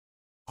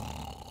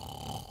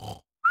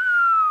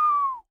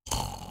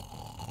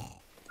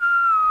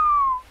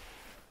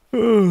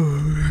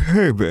Oh,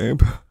 hey,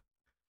 babe.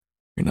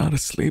 You're not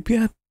asleep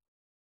yet?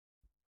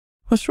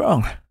 What's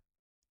wrong?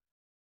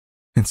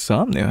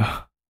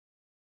 Insomnia?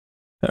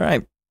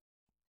 Alright,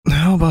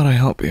 how about I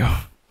help you?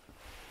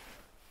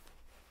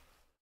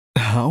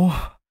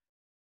 How?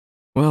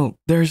 Well,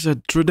 there's a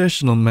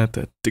traditional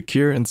method to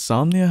cure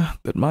insomnia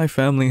that my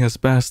family has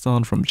passed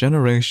on from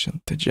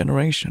generation to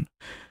generation.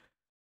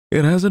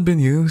 It hasn't been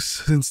used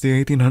since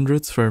the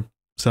 1800s for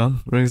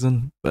some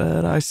reason,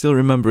 but I still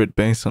remember it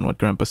based on what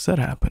Grandpa said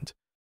happened.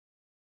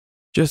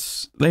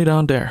 Just lay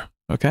down there,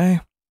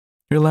 okay?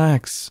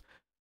 Relax.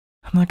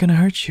 I'm not gonna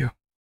hurt you.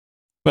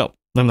 Well,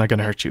 I'm not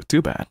gonna hurt you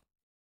too bad.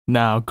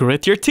 Now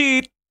grit your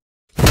teeth!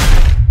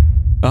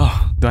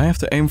 Oh, do I have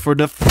to aim for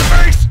the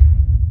face?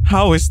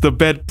 How is the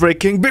bed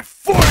breaking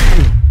before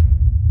you?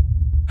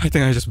 I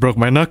think I just broke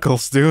my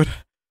knuckles, dude.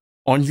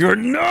 On your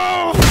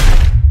nose!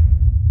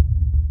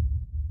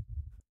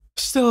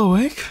 Still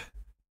awake?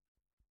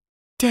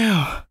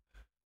 Damn.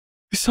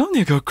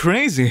 Insomnia go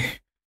crazy.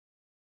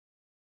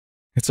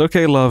 It's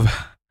okay, love.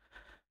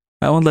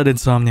 I won't let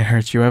insomnia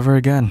hurt you ever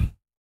again.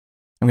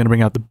 I'm gonna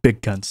bring out the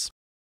big guns.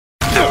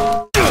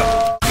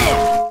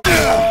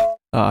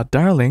 Aw,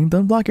 darling,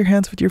 don't block your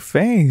hands with your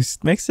face.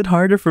 It makes it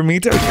harder for me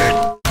to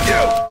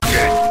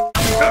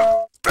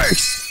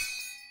face.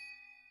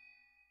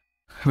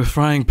 The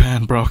frying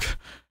pan broke.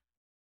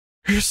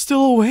 You're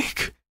still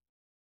awake?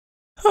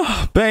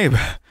 Oh, babe.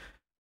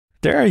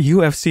 There are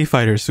UFC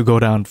fighters who go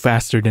down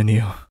faster than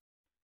you.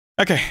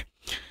 Okay,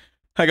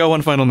 I got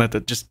one final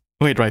method. Just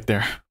wait right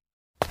there.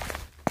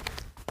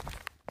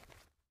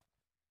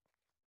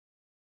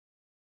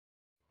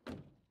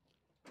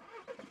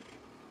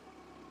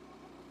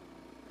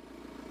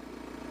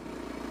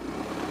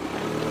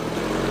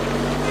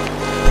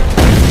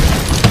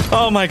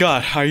 Oh my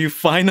god, are you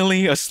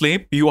finally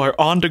asleep? You are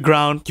on the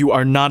ground, you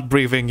are not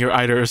breathing, you're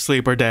either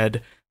asleep or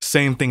dead.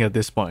 Same thing at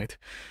this point.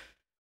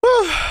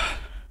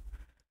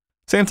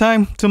 Same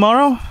time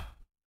tomorrow?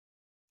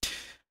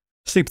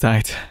 Sleep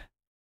tight.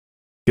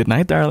 Good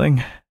night,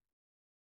 darling.